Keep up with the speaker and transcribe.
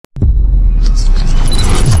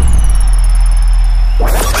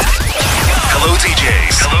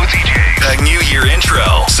A New Year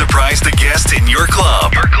intro. Surprise the guest in your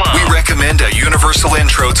club. We recommend a universal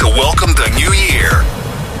intro to welcome the new year.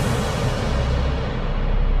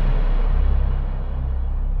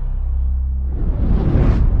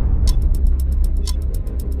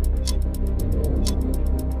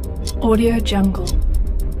 Audio Jungle.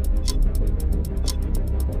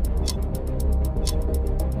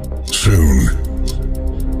 Soon,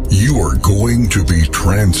 you are going to be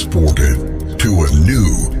transported to a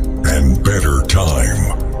new and better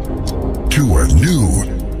time, to a new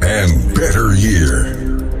and better year.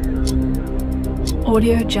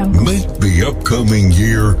 Audio Jungle. Make the upcoming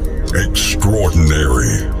year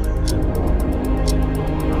extraordinary.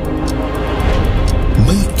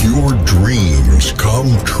 Make your dreams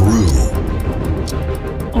come true.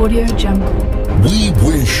 Audio Jungle. We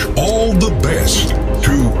wish all the best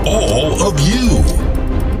to all of you.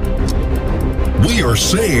 We are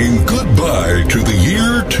saying goodbye to the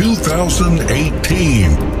year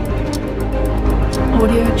 2018.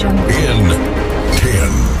 Audio Jungle. In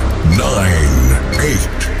 10, 9,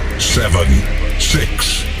 8, 7,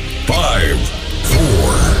 6, 5, 4,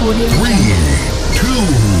 Audio 3, 2,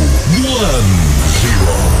 1,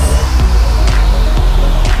 0.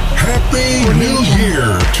 Happy New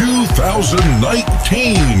Year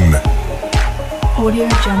 2019. Audio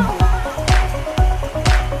Jungle.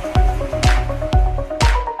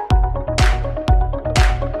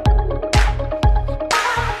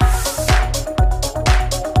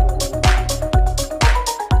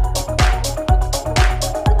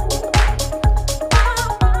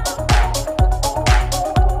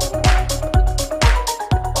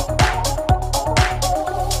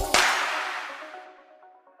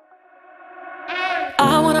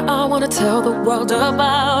 I wanna tell the world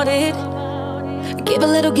about it.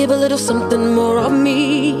 Give a little something more of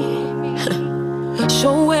me.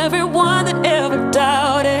 Show everyone that ever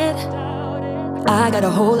doubted I got a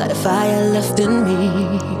whole lot of fire left in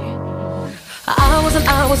me. I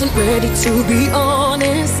wasn't ready to be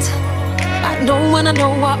honest. I know when I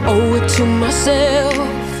know I owe it to myself.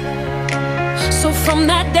 So from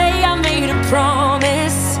that day I made a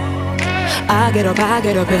promise. I get up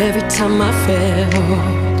every time I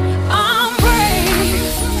fail.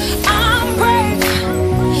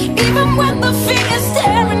 Even when the fear is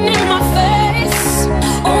staring in my face.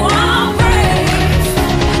 Oh, I'm brave,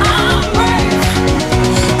 I'm brave,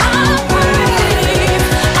 I'm brave,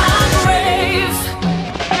 I'm brave.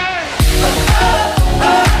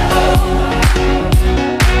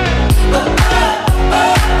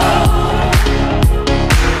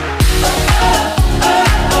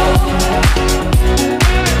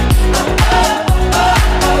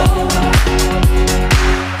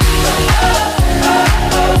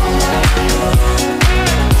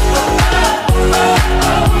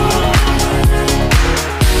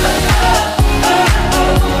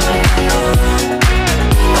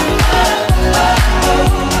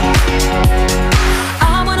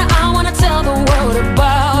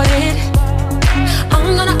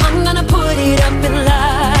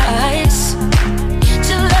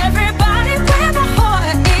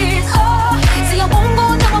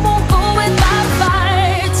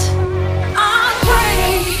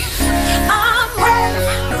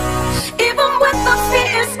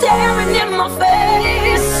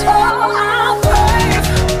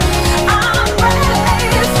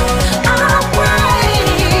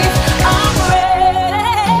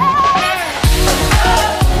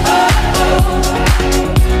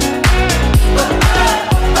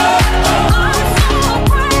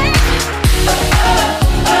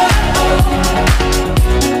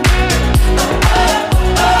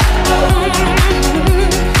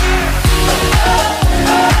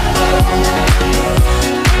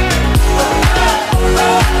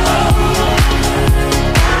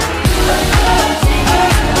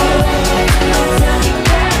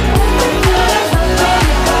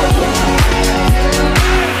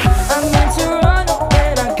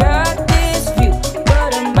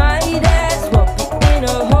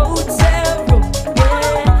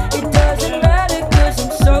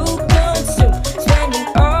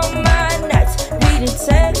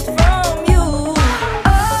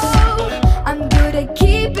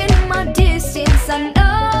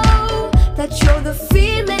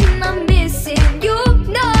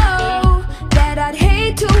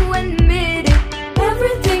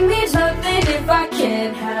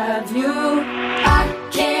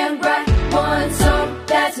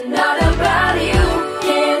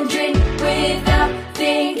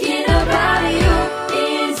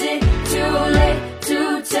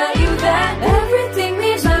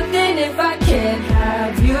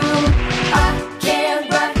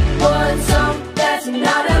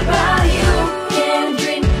 Not about you.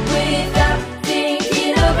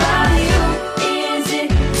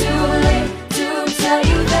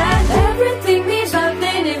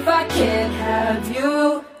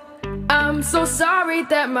 I'm so sorry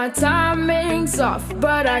that my timing's off,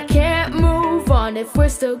 but I can't move on if we're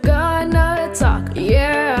still gonna talk.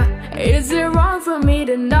 Yeah, is it wrong for me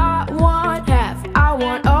to not want half? I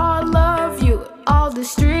want all of you, all the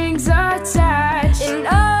strings attached. And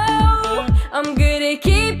oh, I'm good at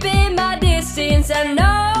keeping my distance. I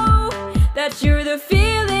know that you're the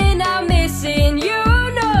feeling I'm missing. You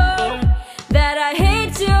know that I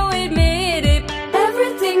hate to admit it.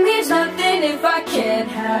 Everything means nothing if I can't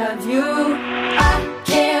have you. I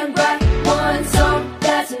can't write one song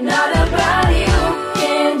that's not about you.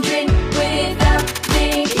 Can't drink without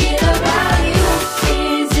thinking about you.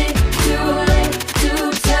 Is it too late to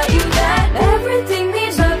tell you that everything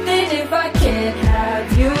means nothing if I can't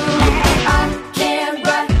have you? I can't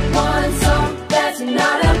write one song that's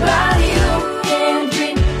not about you. Can't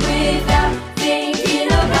drink without thinking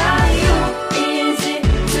about you. Is it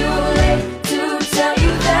too late to tell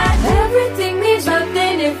you that everything means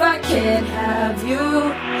nothing if I can't have you?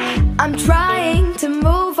 I'm trying to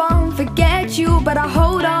move on, forget you, but I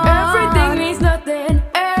hold on. Everything means nothing,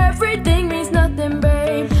 everything means nothing,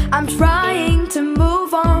 babe. I'm trying to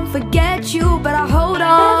move on, forget you, but I hold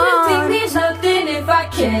on. Everything means nothing if I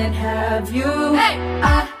can't have you. Hey!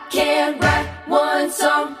 I can't write one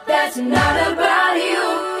song that's not about you.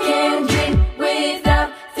 Can't drink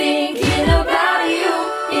without thinking about you.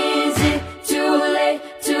 Is it too late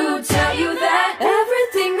to tell you that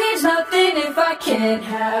everything means nothing if I can't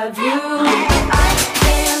have you? I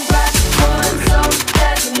can't write one song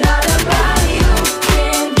that's not about you.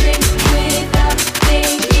 Can't drink without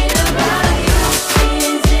thinking about you.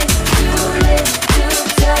 Is it too late to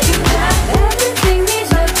tell you that everything means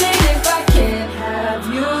nothing if I can't have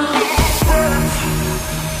you?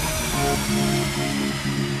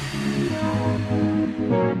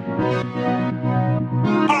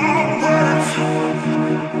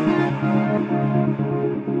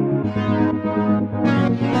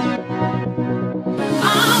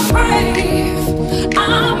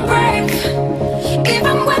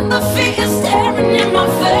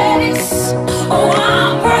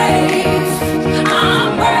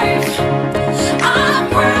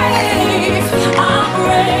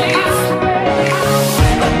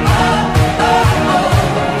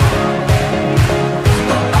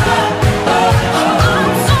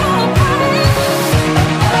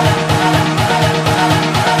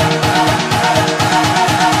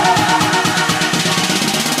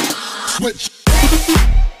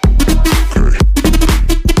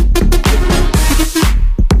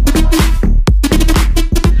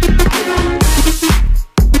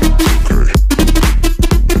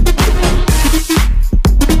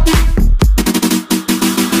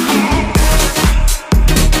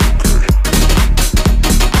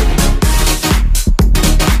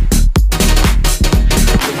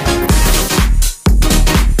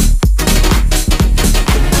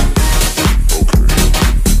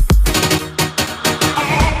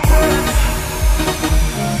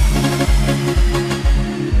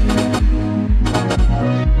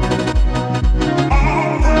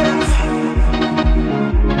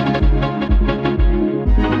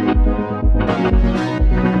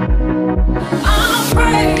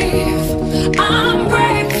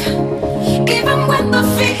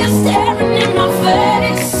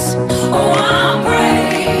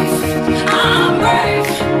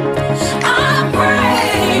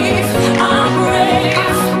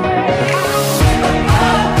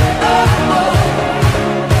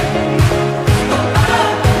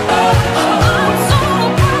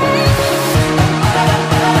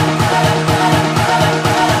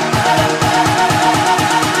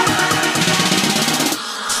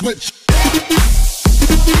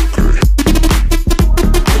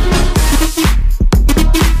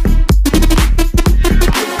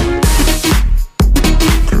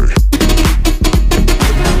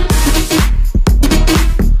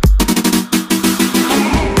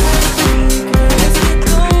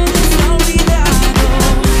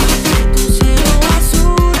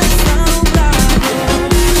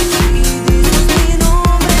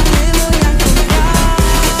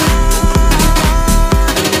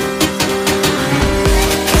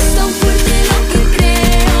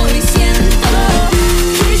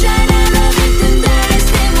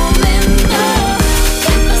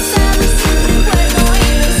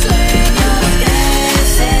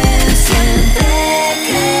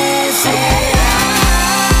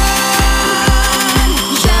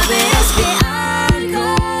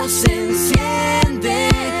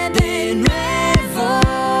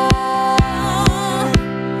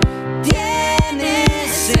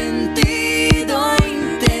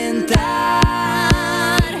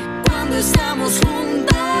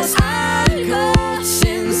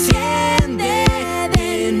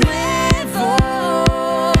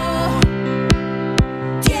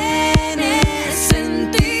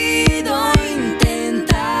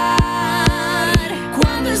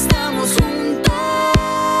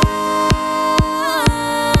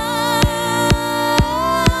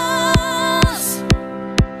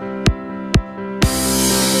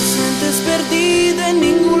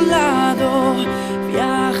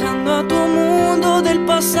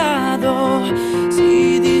 pasado.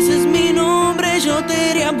 Si dices mi nombre, yo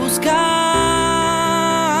te iré a buscar.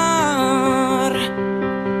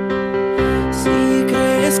 Si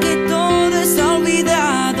crees que todo está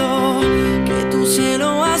olvidado, que tu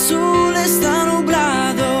cielo azul está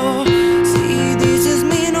nublado, si dices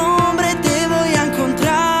mi nombre, te voy a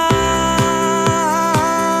encontrar.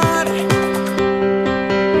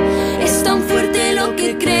 Es tan fuerte lo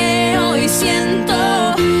que creo y siento,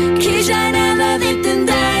 que ya nada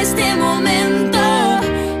detendrá este momento.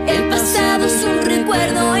 El pasado es un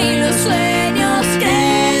recuerdo y los sueños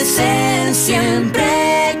crecen,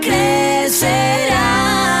 siempre crecerán.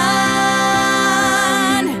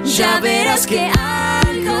 Ya verás que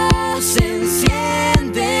algo se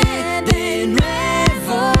enciende de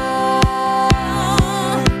nuevo.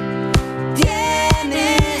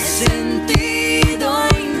 Tiene sentido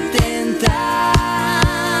intentar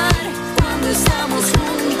cuando estamos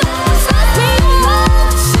juntos. Algo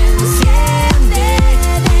se enciende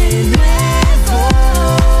de nuevo.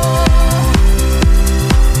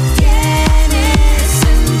 Tiene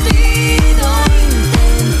sentido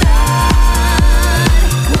intentar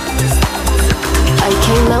cuando estamos juntos. I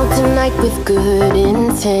came out tonight with good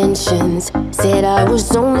intentions. Said I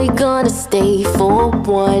was only gonna stay for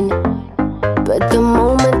one, but the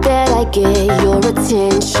moment that I get your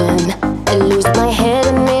attention, I lose my head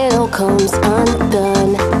and it all comes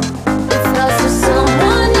undone. If I saw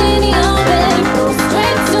someone in your bed, it goes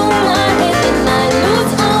straight to my head and I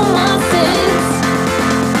lose all my sense.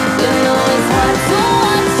 You know it's hard to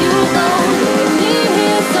watch you go, leave me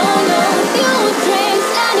here so long. You drinks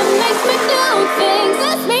and it makes me do things.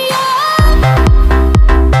 Lift me up.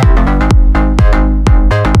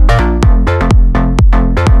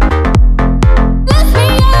 Lift me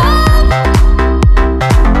up.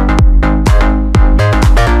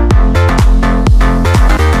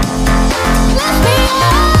 Lift me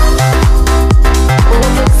up. When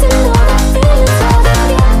I'm fixing all the feelings all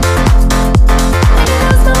again, I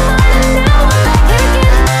lost my mind and now I'm back here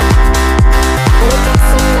again. When I'm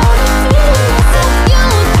fixing all the feelings of you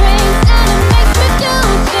drinks and it makes me do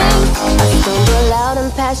things. I stumble out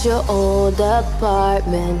and past your old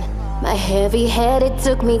apartment. My heavy head, it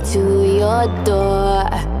took me to your door.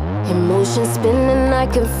 Emotions spinning, I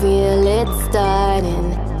can feel it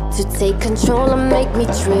starting to take control and make me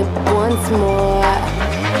trip once more.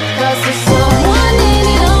 Cause there's someone in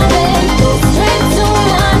your bed, goes straight to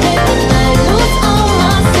my head and I lose all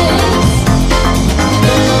my sense.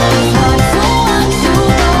 You know it's hard to watch you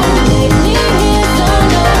go, leave me here so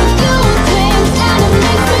long. You drinks and it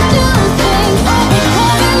makes me do things. All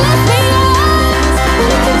because you left me out. When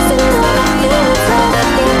I'm fixing all the feelings all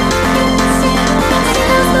again, I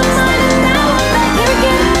lost my mind and now I'm back here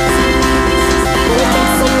again. When I'm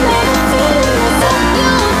fixing all the feelings of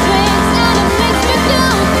you drinks and it makes me do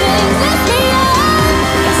things. Lift me up.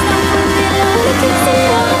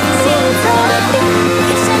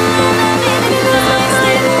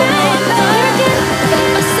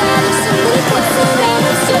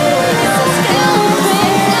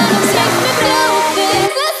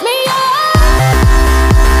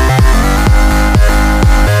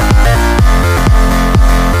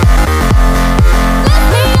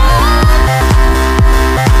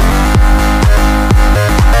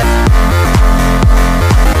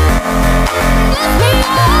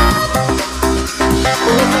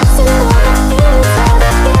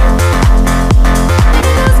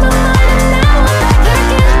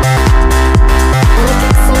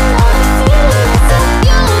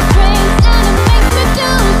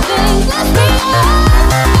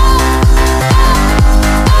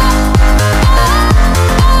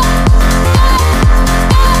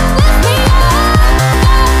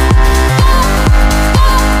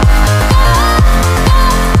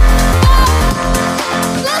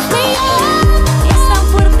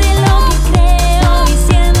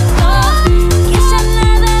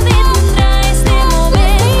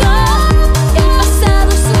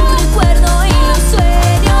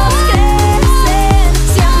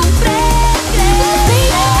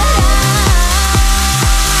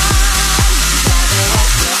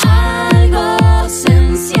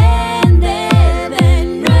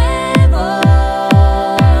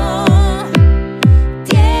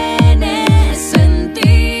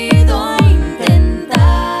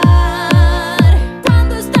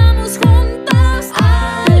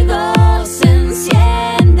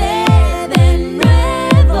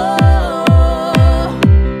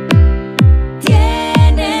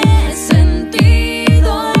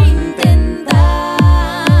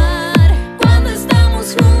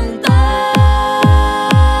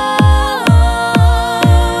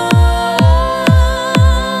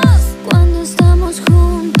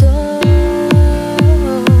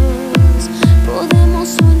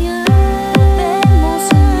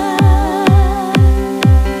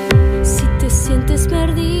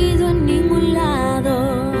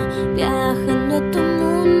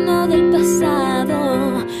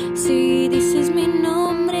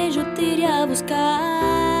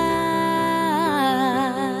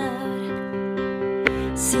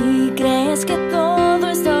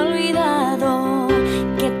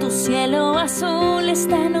 azul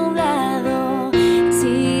está nublado.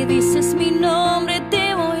 Si dices mi nombre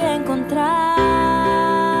te voy a encontrar.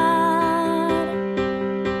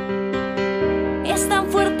 Es tan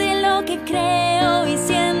fuerte lo que creo y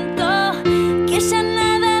siento que ya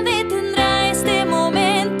nada detendrá este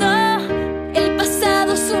momento. El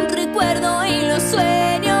pasado es un recuerdo y los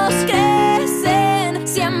sueños crecen,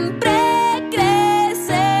 siempre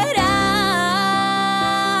crecerán.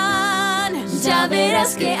 Ya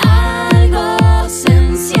verás que algo se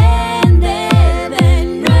enciende de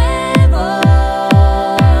nuevo.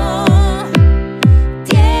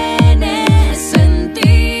 Tiene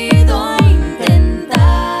sentido intentar.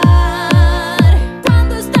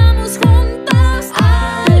 Cuando estamos juntos,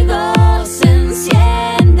 algo se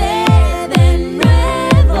enciende de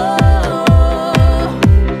nuevo.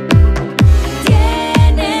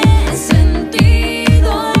 Tiene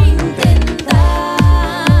sentido intentar.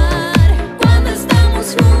 Cuando estamos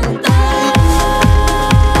juntos.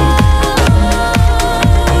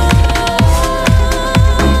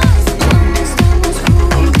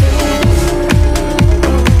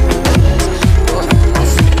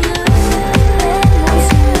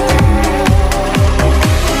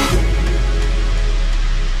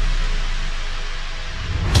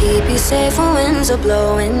 Keep you safe when winds are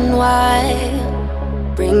blowing wide.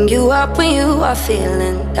 Bring you up when you are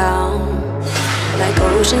feeling down. Like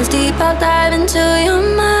oceans deep, I'll dive into your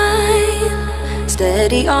mind.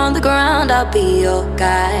 Steady on the ground, I'll be your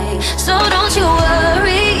guide. So don't you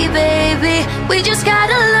worry, baby. We just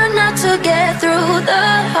gotta learn not to get through the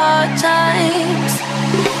hard times.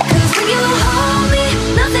 'Cause when you hold me,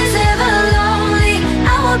 nothing's ever lonely.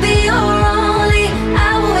 I will be your only.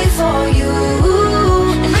 I will wait for you.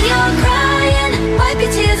 And when you're crying, wipe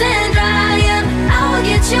your tears and dry 'em. I will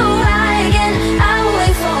get you high again. I will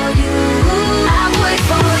wait for you. I will wait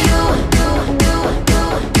for you.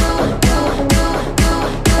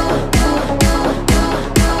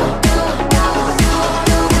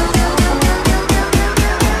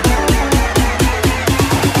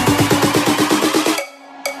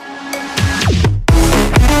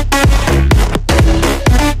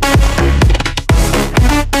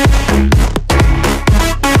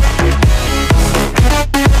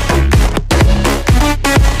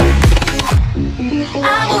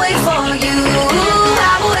 I will wait for you. I will wait for you.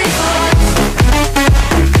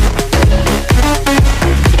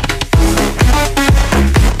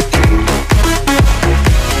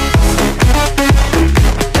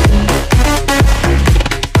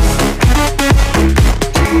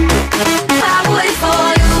 I will wait for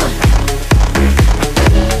you.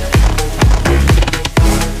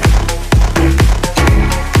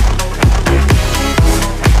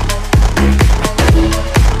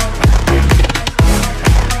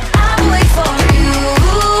 I will wait for you.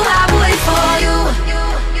 I will wait for you.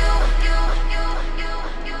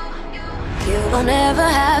 You will never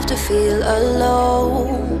have to feel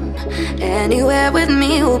alone. Anywhere with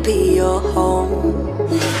me will be your home.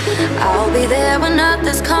 I'll be there when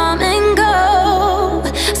others come and go.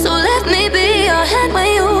 So let me be your hand when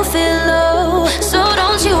you feel low. So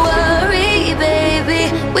don't you worry, baby.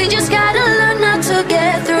 We just gotta learn not to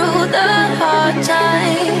get through the hard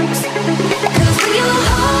times. 'Cause when you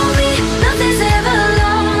hold me, nothing's ever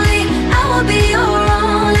lonely. I will be your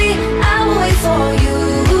only. I will wait for you.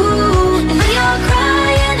 And when you're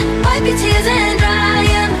crying, wipe your tears and dry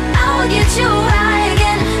 'em. I will get you high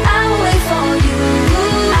again. I will wait for you.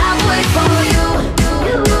 I will wait for you.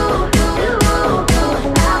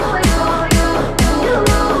 I will wait for you.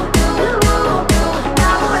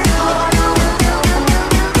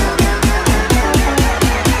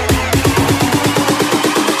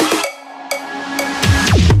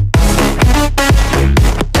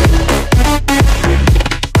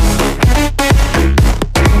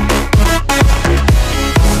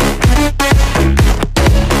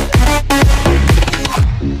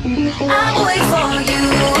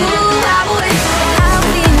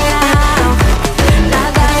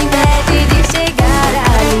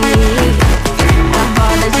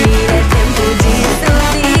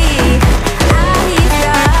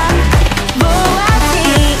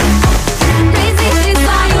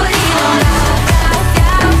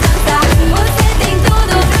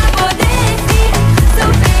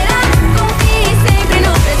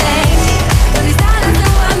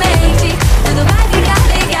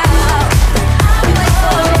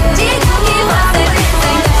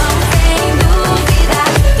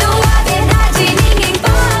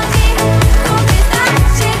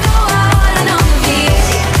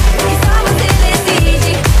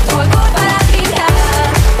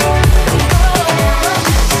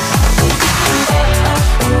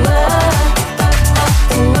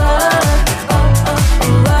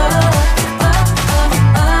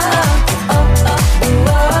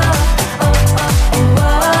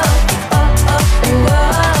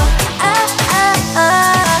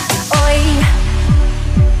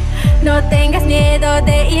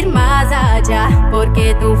 ir más allá,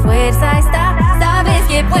 porque tu fuerza está. Sabes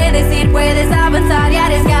que puedes ir, puedes avanzar y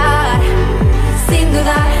arriesgar, sin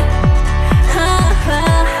dudar.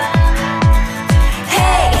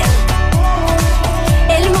 Hey,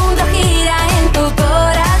 el mundo gira en tu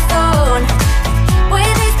corazón.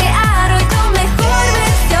 Puedes crear hoy tu mejor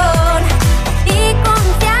versión y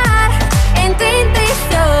confiar en tu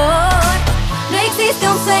intuición. No existe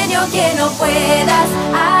un sueño que no puedas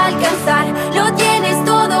alcanzar. Lo tienes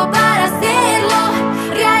todo para hacerlo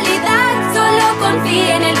realidad. Solo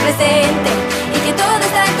confía en el presente y que todo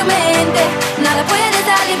está en tu mente. Nada puede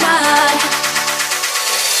salir mal.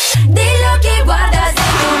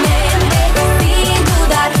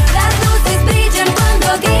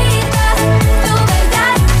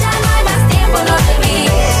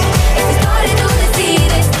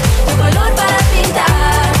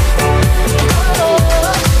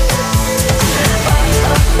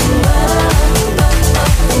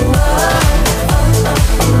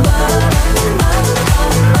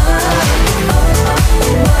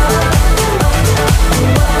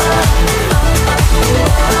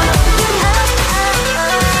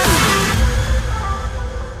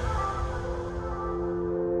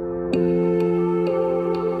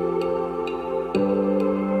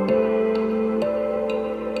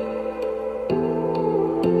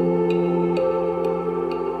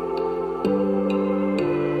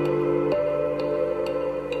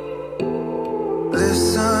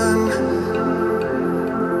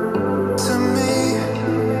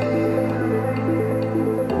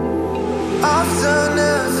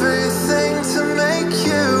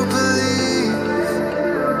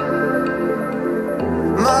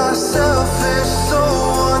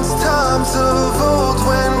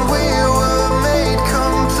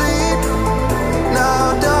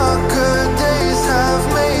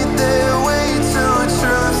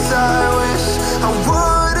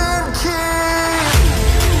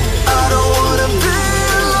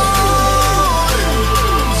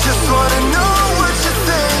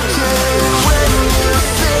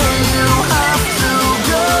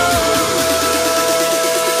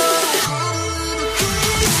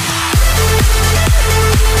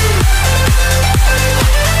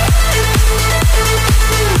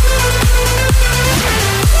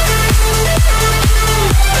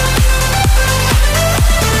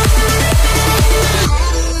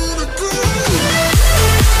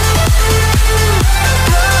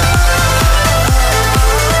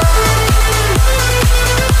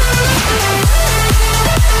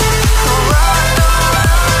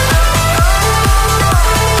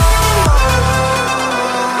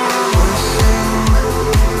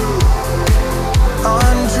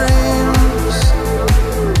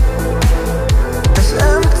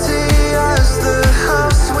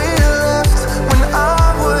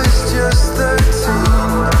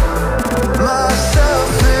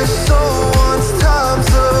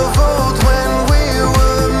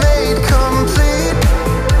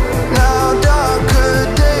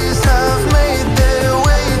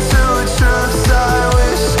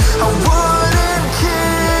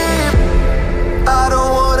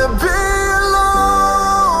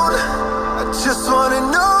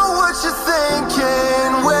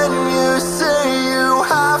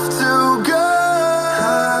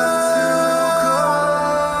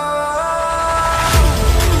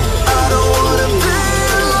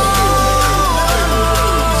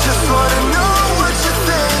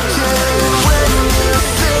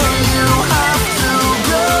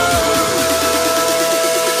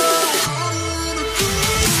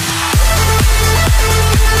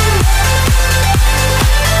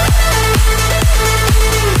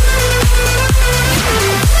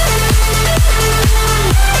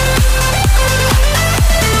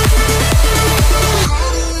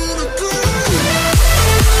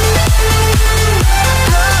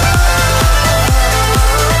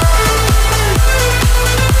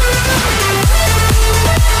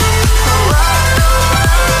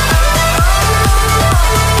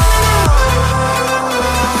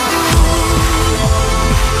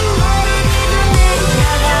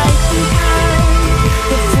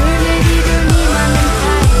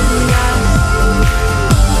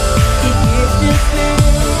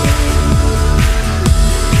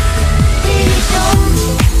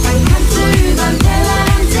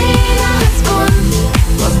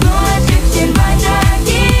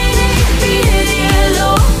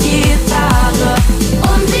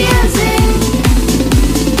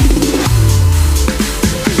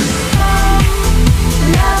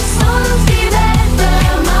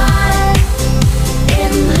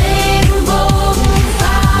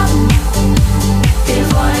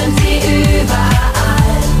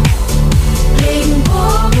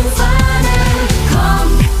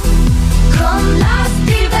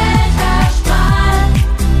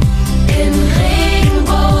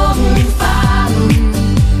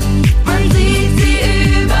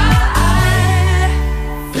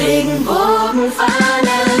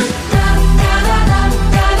 Regenbogenfahnen.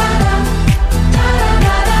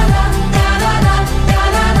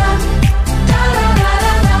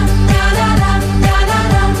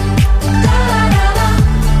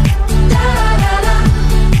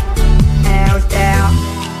 Er und er,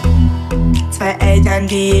 zwei Eltern,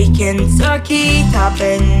 die ich Kind zur Kita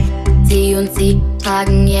bin. Sie und sie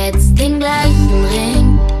tragen jetzt den gleichen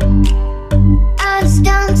Ring. Alles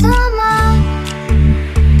ganz normal.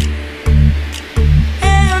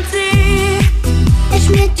 Er und sie, Ich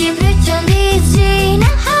mit die Blüten, die sie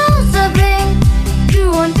nach Hause bringt. du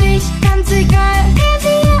und ich, ganz egal, Wer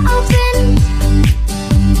wir auch sind,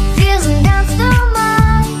 wir sind ganz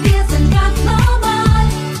normal. Wir sind ganz normal.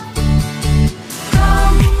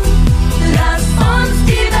 Komm, lass uns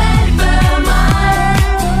die Welt bemalen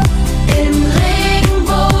in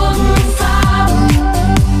Regenbogenfarben.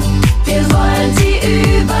 Wir wollen sie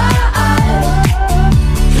überall.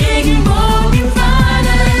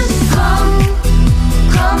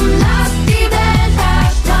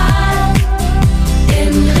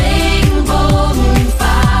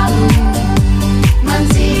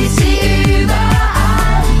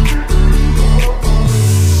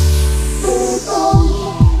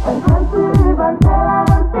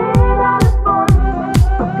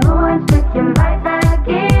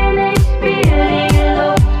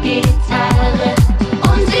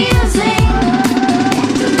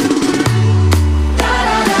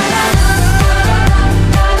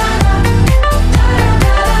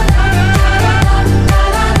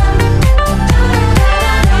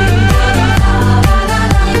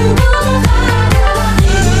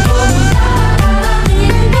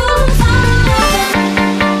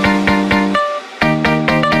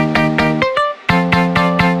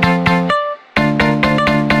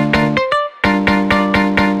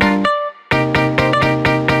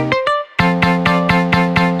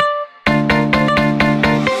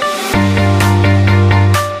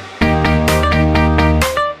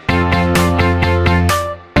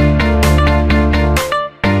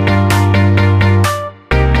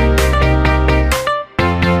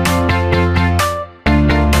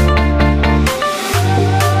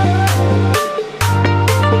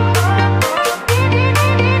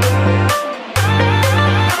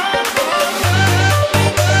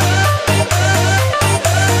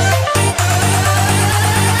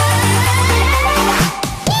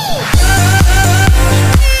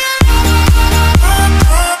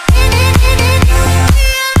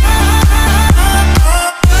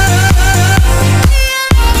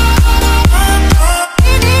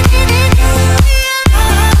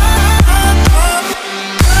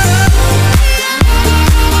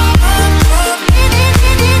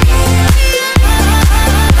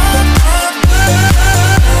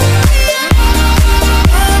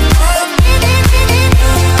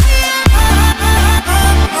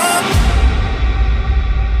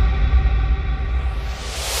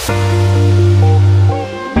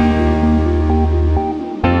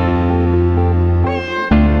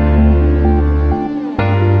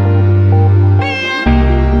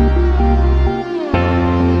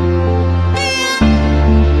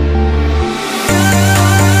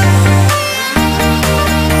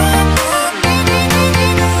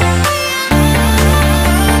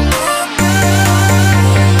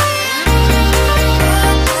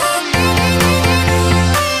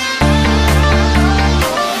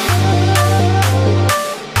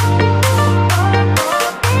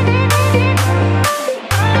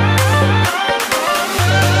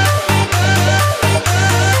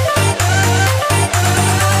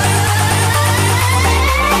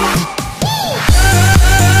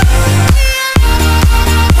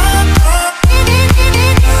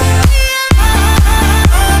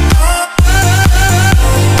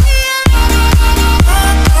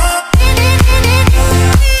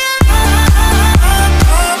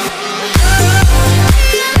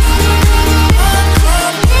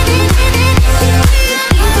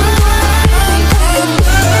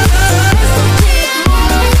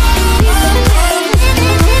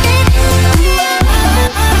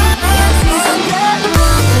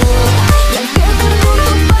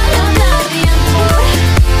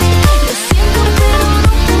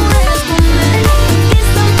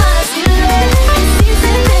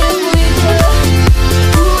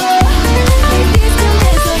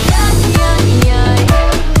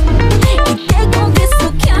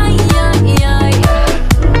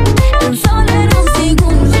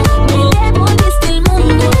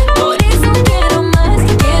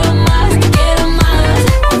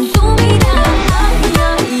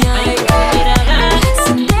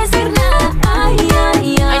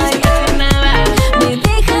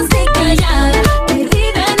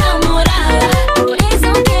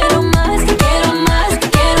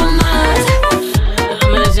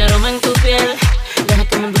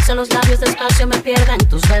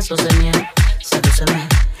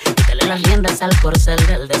 por ser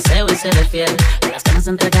del deseo y seré fiel. Las ganas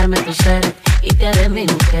de entregarme tu ser y te haré mi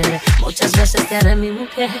mujer. Muchas veces te haré mi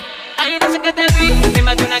mujer. Ay, desde que te vi, me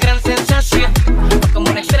invadió una gran sensación. Fue como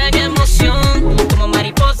una extraña emoción, como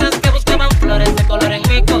mariposas que buscaban flores de color en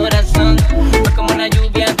mi corazón. Fue como una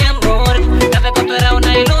lluvia de amor, cada cuento era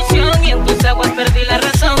una ilusión y en tus aguas perdí la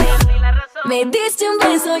razón. Me diste un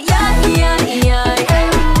beso, ya, ya, ya,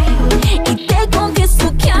 y te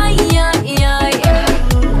confieso que ay, ay, ay,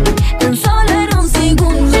 tan solo era un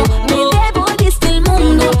segundo, me devolviste el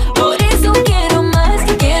mundo. Por eso quiero más,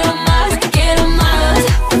 quiero más, quiero más.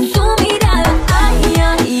 Con tu mirada, ay,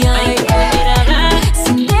 ay, ay,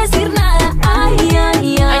 sin decir nada, ay,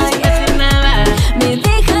 ay, ay, me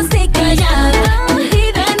dejaste callada,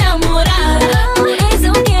 perdida, enamorada. Por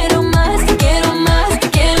eso quiero más, quiero más,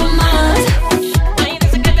 quiero más. Ay,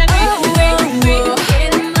 desde que te vi,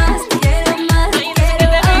 Quiero más, quiero más,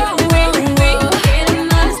 quiero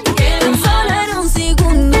más. Tan solo era un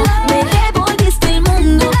segundo, me devolviste el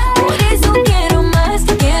mundo. Por eso quiero más,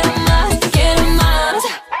 quiero más, quiero más.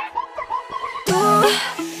 Tú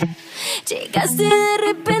llegaste de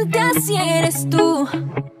repente, así eres tú.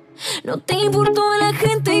 No te importó la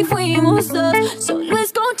gente y fuimos dos. Solo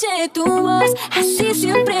escuché tu voz, así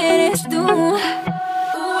siempre eres tú.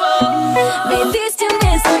 Me diste un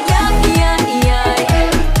beso, ya, ya, ya,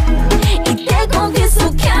 y te confieso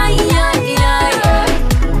que ay, ay, ay,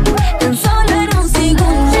 tan solo era un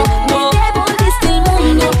segundo, me devolviste el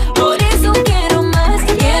mundo. Por eso quiero más,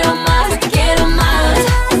 quiero más, quiero más.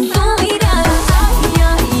 Con tu mirada, ay,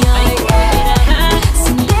 ay, ay,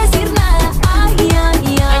 sin decir nada, ay, ay,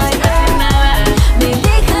 ay, me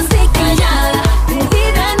dejaste callada,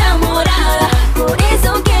 perdida, enamorada. Por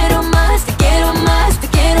eso quiero más, te quiero más, te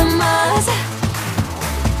quiero más.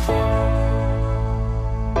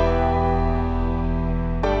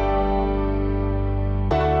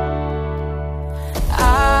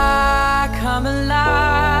 I come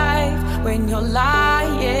alive when you're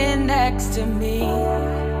lying next to me.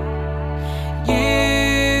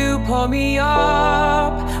 You pull me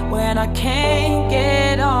up when I can't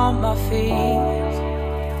get on my feet.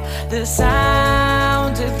 The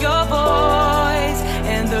sound of your voice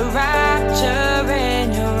and the rapture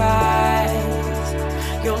in your eyes.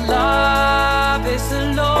 Your love is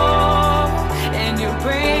the Lord, and you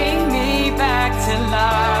bring me back to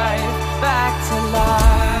life, back to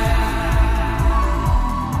life.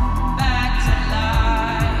 Back to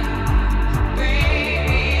life. Bring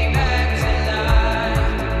me back to life,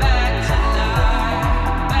 back to life,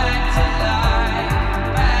 back to life,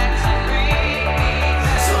 back to bring me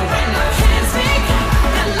back. So when I can't speak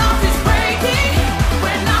and love is breaking,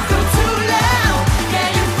 when I feel too loud, can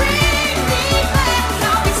you bring me back?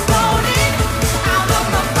 I'll be floating out of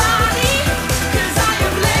my body, 'cause I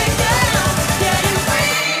am laid down. Can you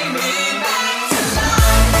bring me back to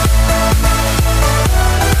life?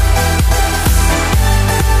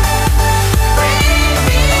 Bring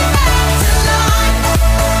me back to life.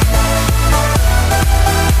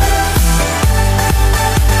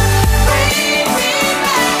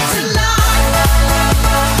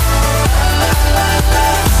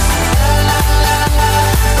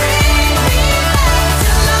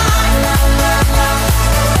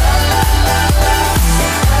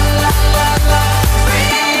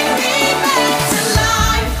 Bring me back to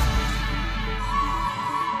life.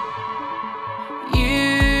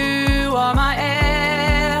 You are my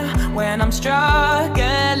air when I'm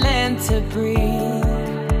struggling to breathe.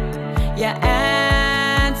 You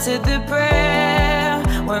answer the prayer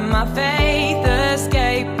when my faith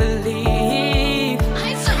escaped belief.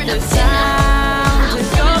 The sound of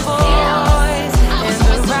your voice and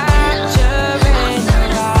the rapture in your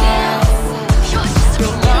eyes.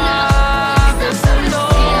 Your love is the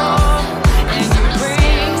Lord, and you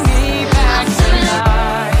bring me back to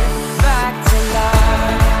life, back to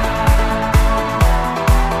life.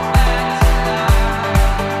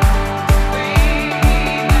 Bring me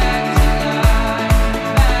back to life,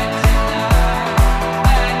 back to life,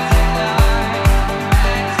 back to life.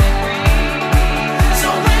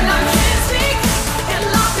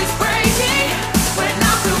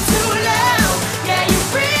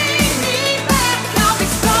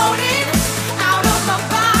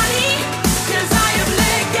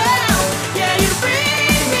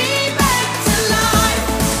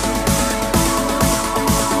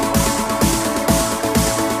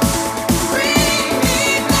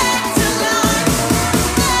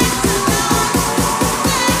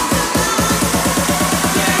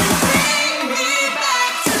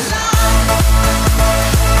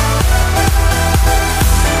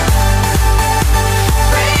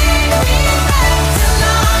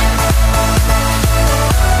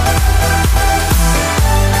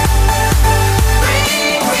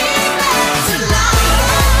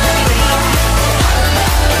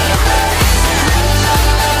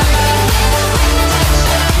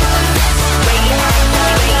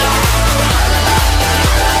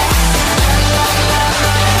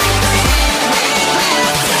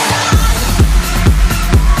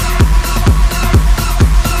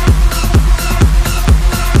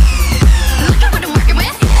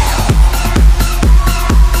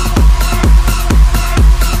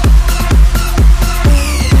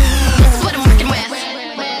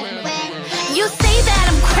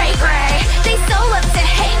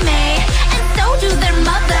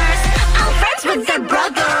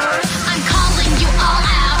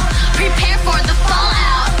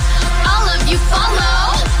 you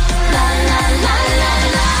follow. La la la la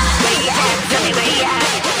la. Where you at? Tell me where you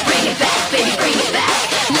at. Bring it back, baby, bring it back.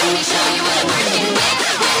 Let me show you what I'm working with.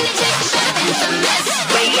 When they take a shot in some mess.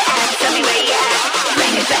 Where you at? Tell me where you at.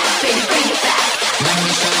 Bring it back, baby, bring it back. Let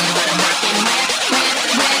me show you what I'm working with.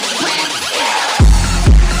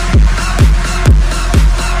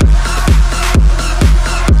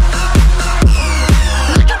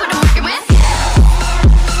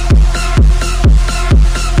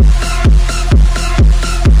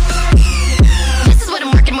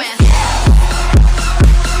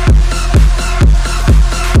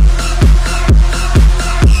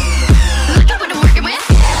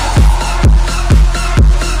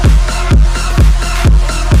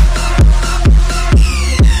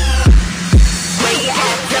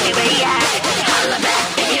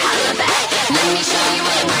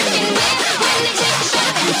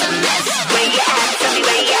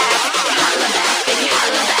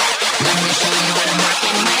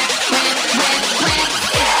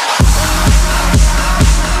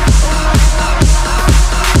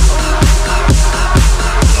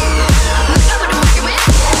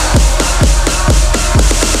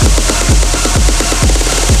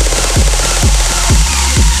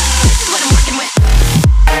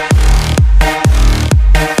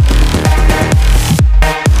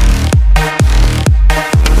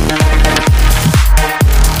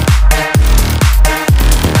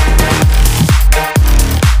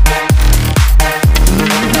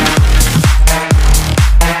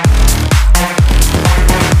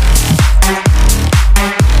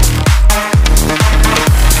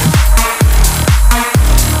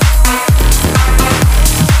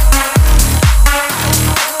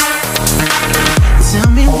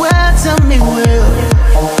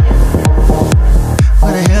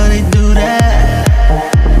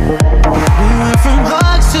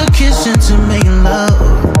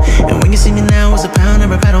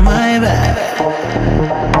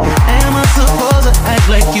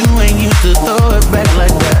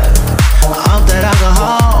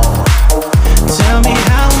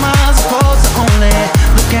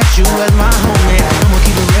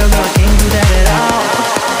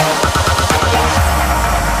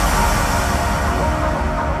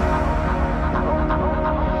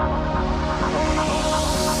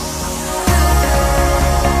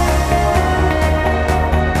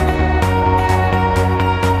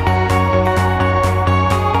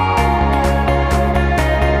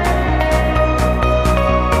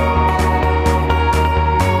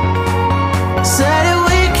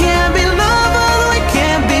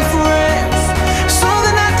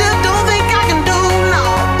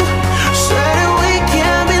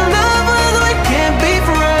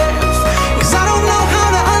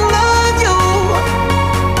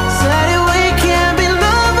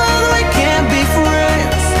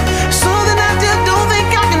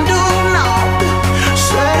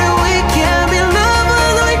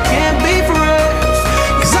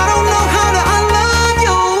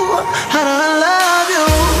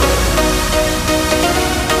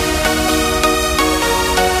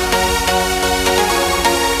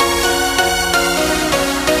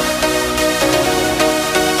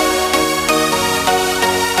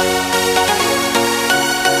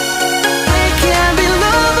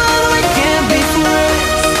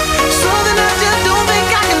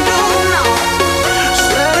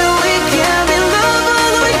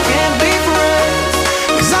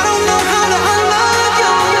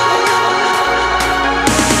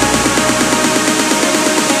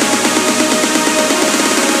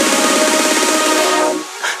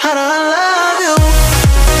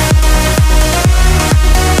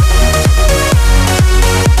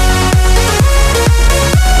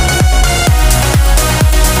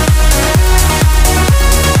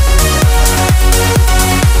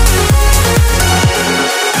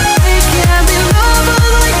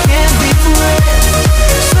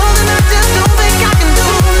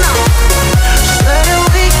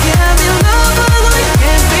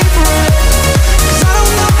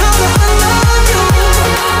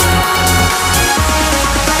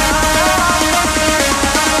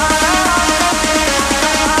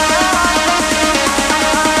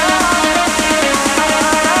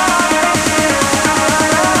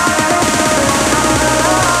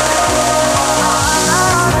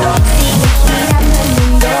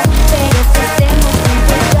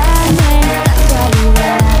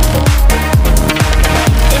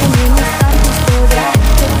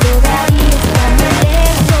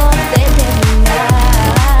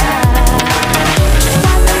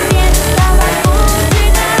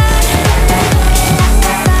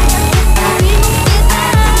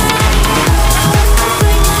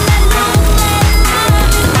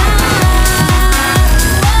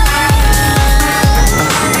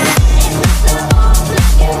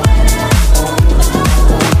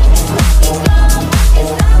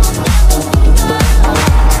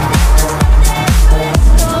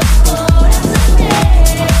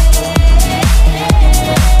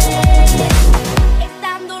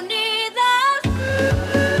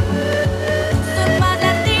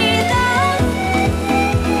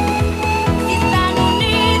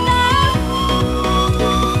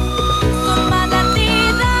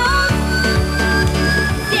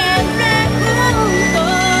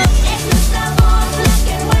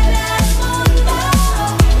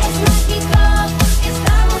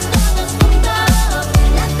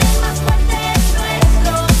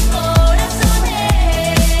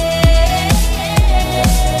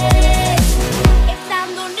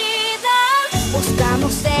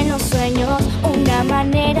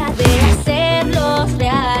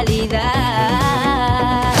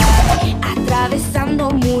 atravesando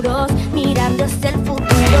muros, mirando hacia el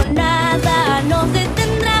futuro, nada nos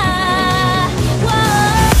detendrá. Wow.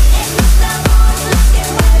 Es nuestro amor lo que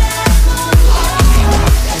mueve el mundo,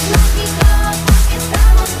 es mágico porque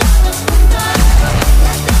estamos todos juntos,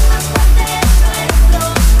 late más fuerte nuestro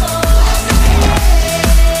corazón.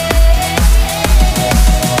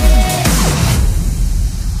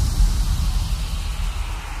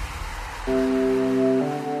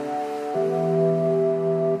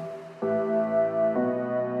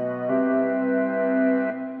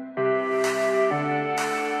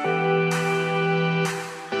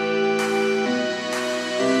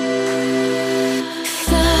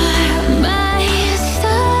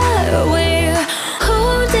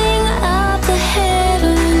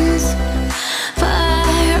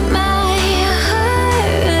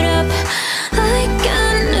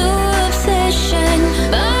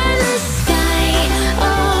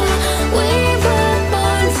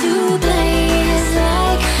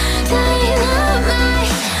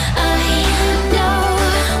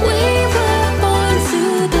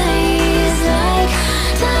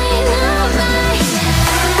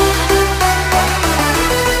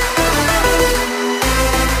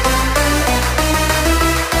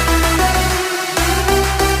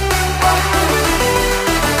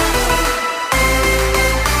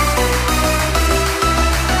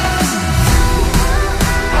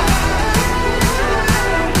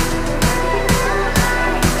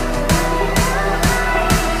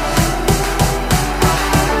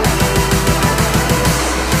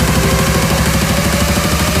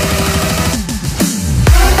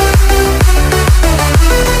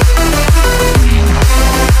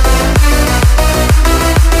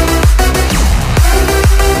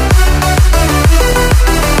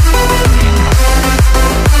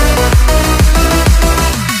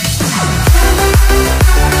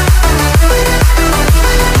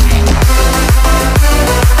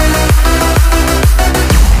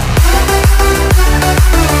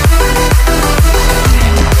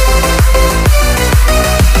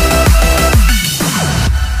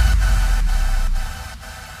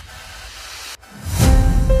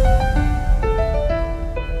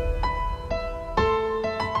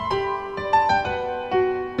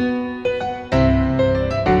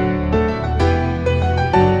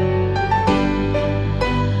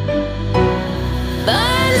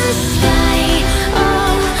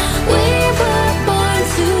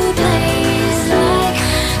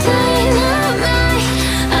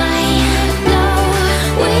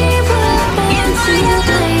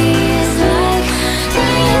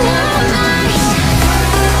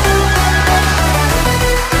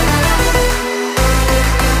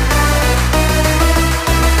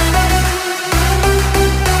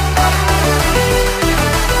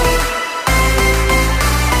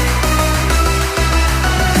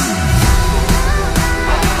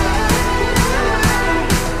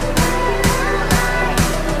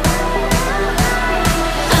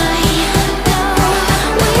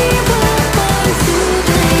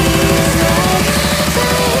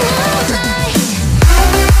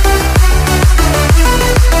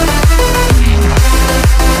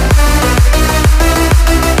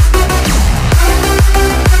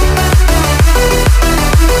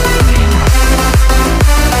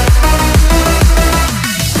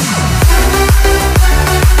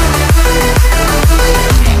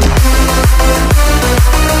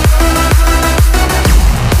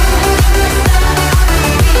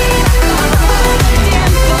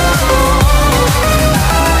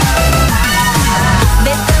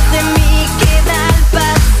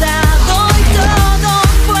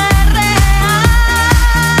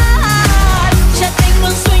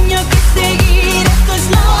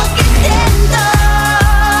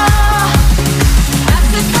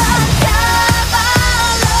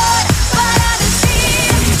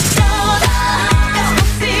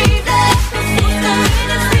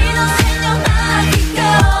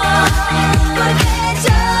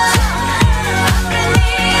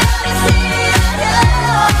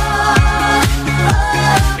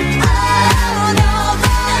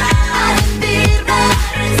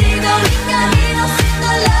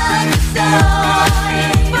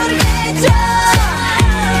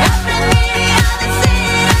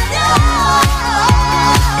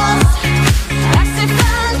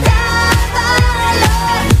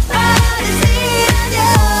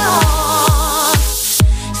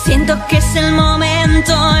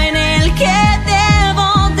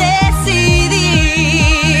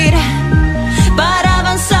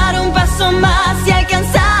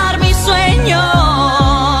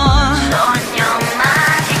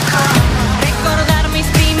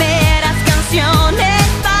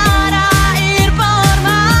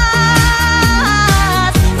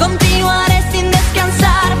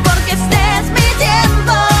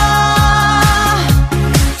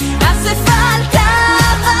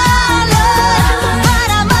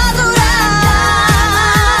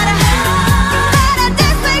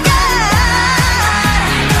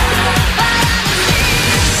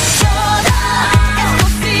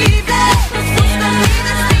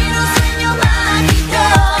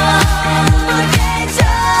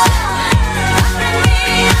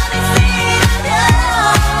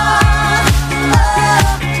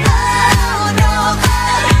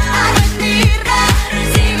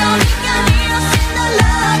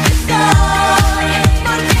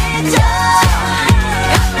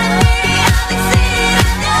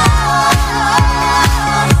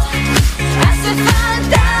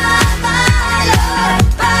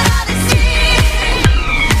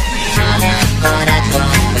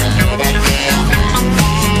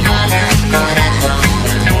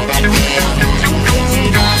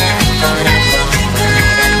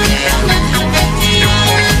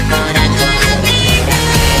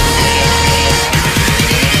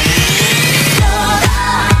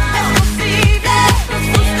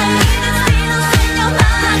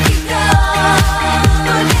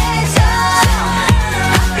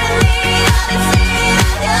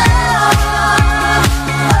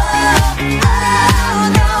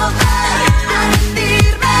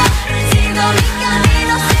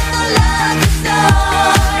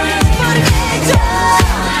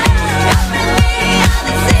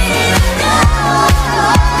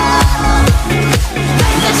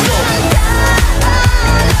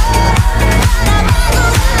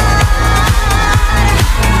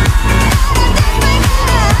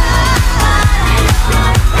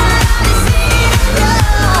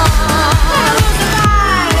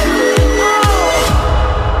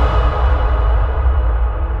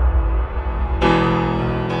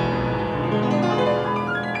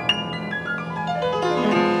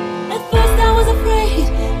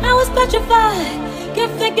 petrified,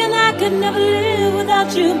 kept thinking I could never live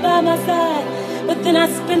without you by my side. But then I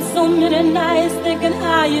spent so many nights thinking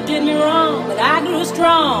how you did me wrong. But I grew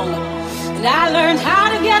strong, and I learned how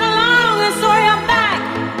to get along. And so you're back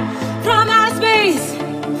from outer space.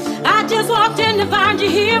 I just walked in to find you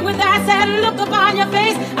here with that sad look upon your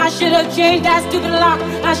face. I should have changed that stupid lock.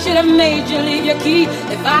 I should have made you leave your key.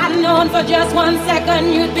 If I'd known for just 1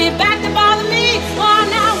 second you'd be back to bother me. Oh,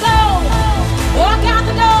 now go, walk out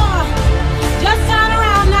the door. Just turn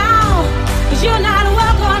around now, 'cause you're not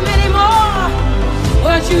welcome anymore.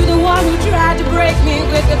 Weren't you the one who tried to break me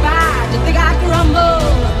with goodbye? Did you think I'd crumble?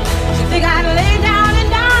 Did you think I'd lay down and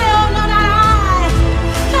die? Oh, no, not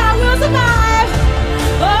I will survive.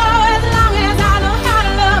 Oh, as long as I know how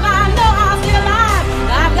to love, I know I'll stay alive.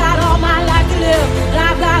 I've got all my life to live, and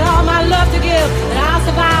I've got all my love to give, and I'll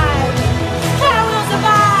survive. I will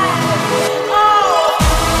survive. Oh.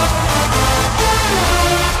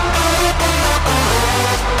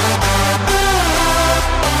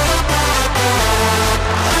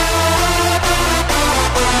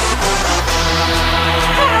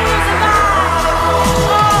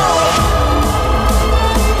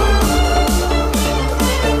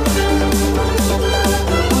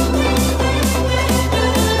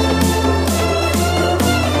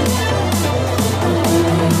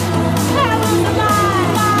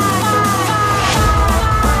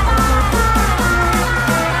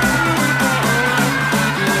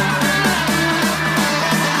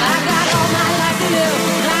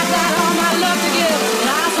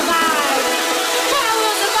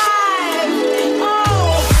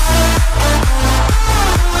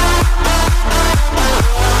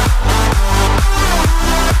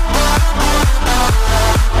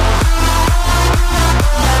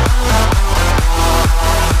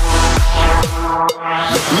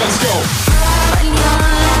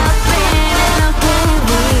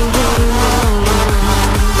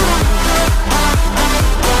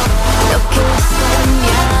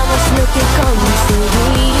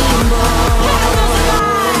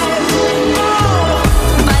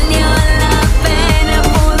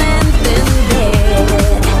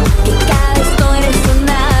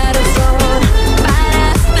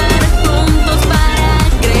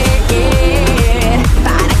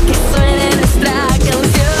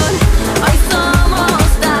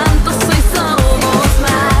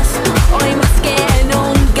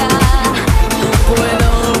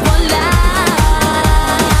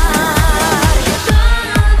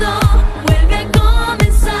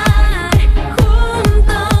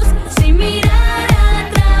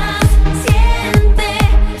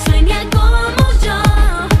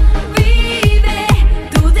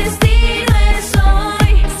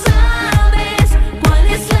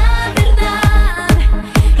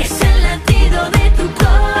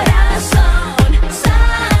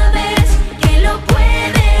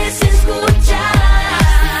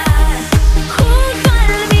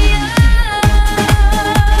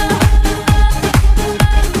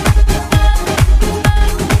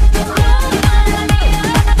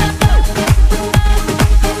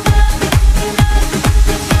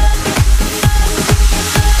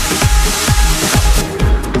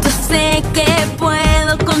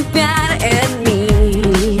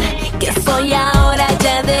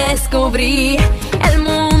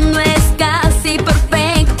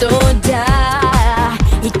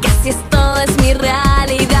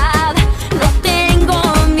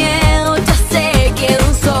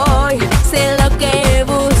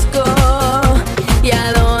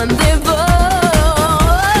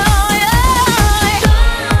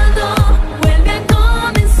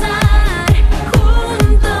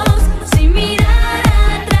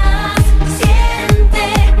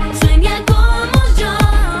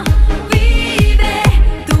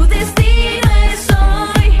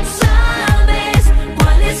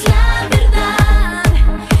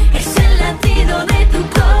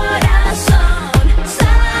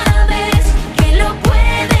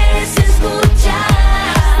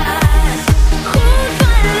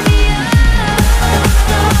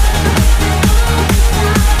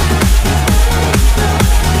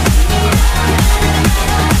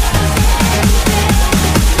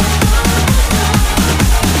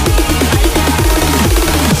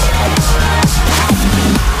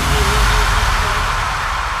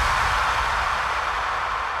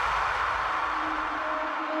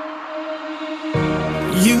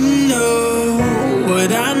 You know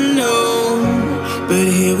what I know, but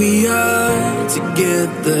here we are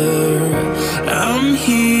together. I'm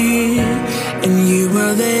here and you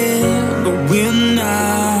are there, but we're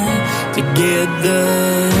not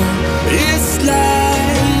together. It's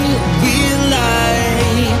like we're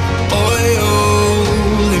like oil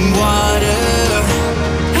and water.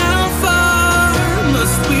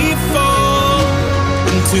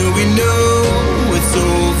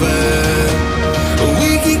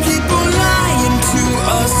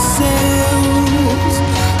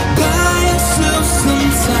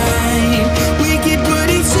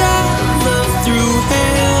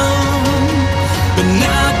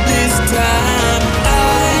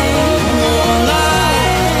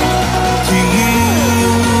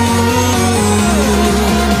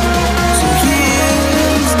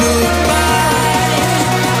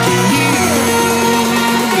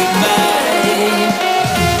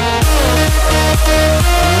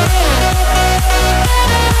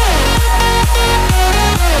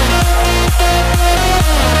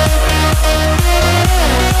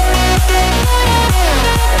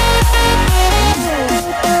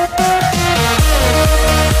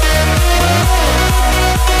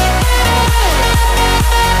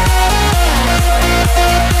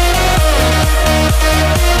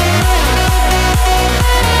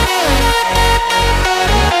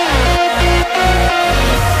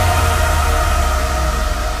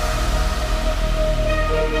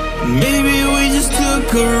 maybe we just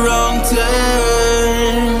took a wrong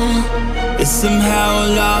turn. It somehow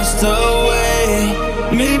lost our way.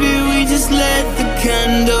 Maybe we just let the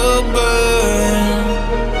candle burn.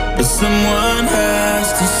 But someone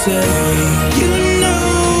has to say, you know,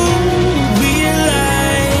 we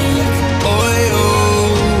like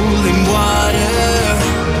oil and water.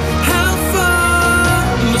 How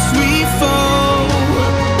far must we fall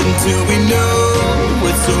until we know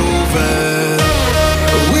it's over?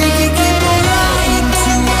 We can keep on lying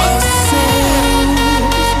to ourselves,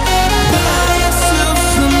 buy ourselves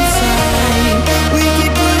some time. We can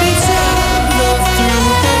put each other through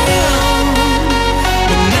hell,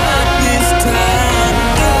 but not this time.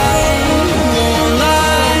 I won't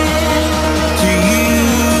lie to you.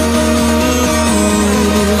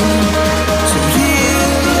 So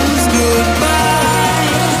here's goodbye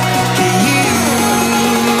to you.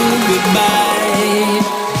 Goodbye.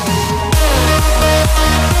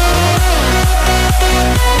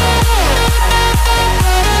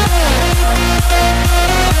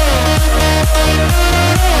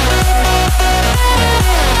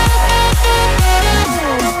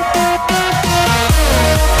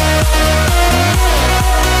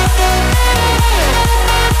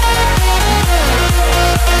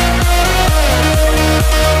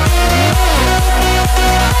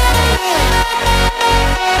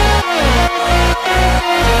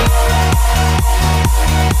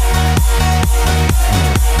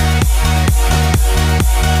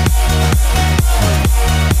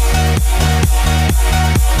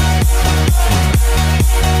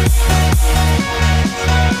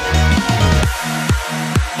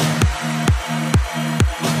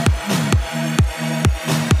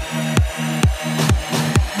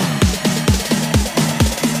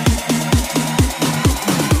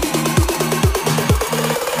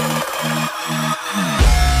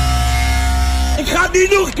 Ik ga het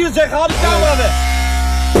niet nog een keer zeggen, haal de camera weg.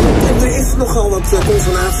 Er is nogal wat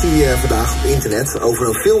consternatie vandaag op internet over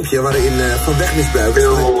een filmpje waarin van wegmisbruik is.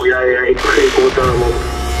 Oh, ja, ik begreep commentaar, man.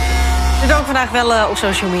 Er dook vandaag wel op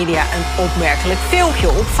social media een opmerkelijk filmpje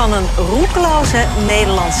op van een roekeloze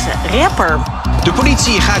Nederlandse rapper. De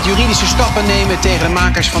politie gaat juridische stappen nemen tegen de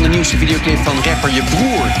makers van de nieuwste videoclip van rapper Je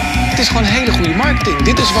Broer. Het is gewoon hele goede marketing.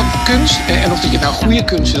 Dit is wat kunst, en of dat je nou goede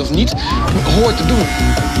kunst is of niet, hoort te doen.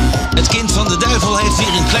 Het kind van de duivel heeft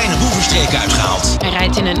weer een kleine boevenstreek uitgehaald. Hij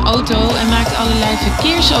rijdt in een auto en maakt allerlei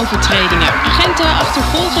verkeersovertredingen. Agenten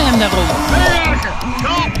achtervolgen hem daarom.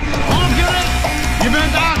 Je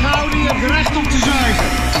bent aangehouden, je hebt recht om te zuigen.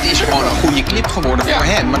 Het is gewoon een goede clip geworden voor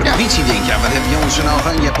hem. Maar de politie denkt, ja, wat heb je ons er nou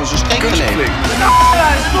van? Je hebt ons een streek geleverd.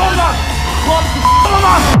 Stop dat!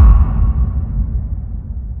 Wat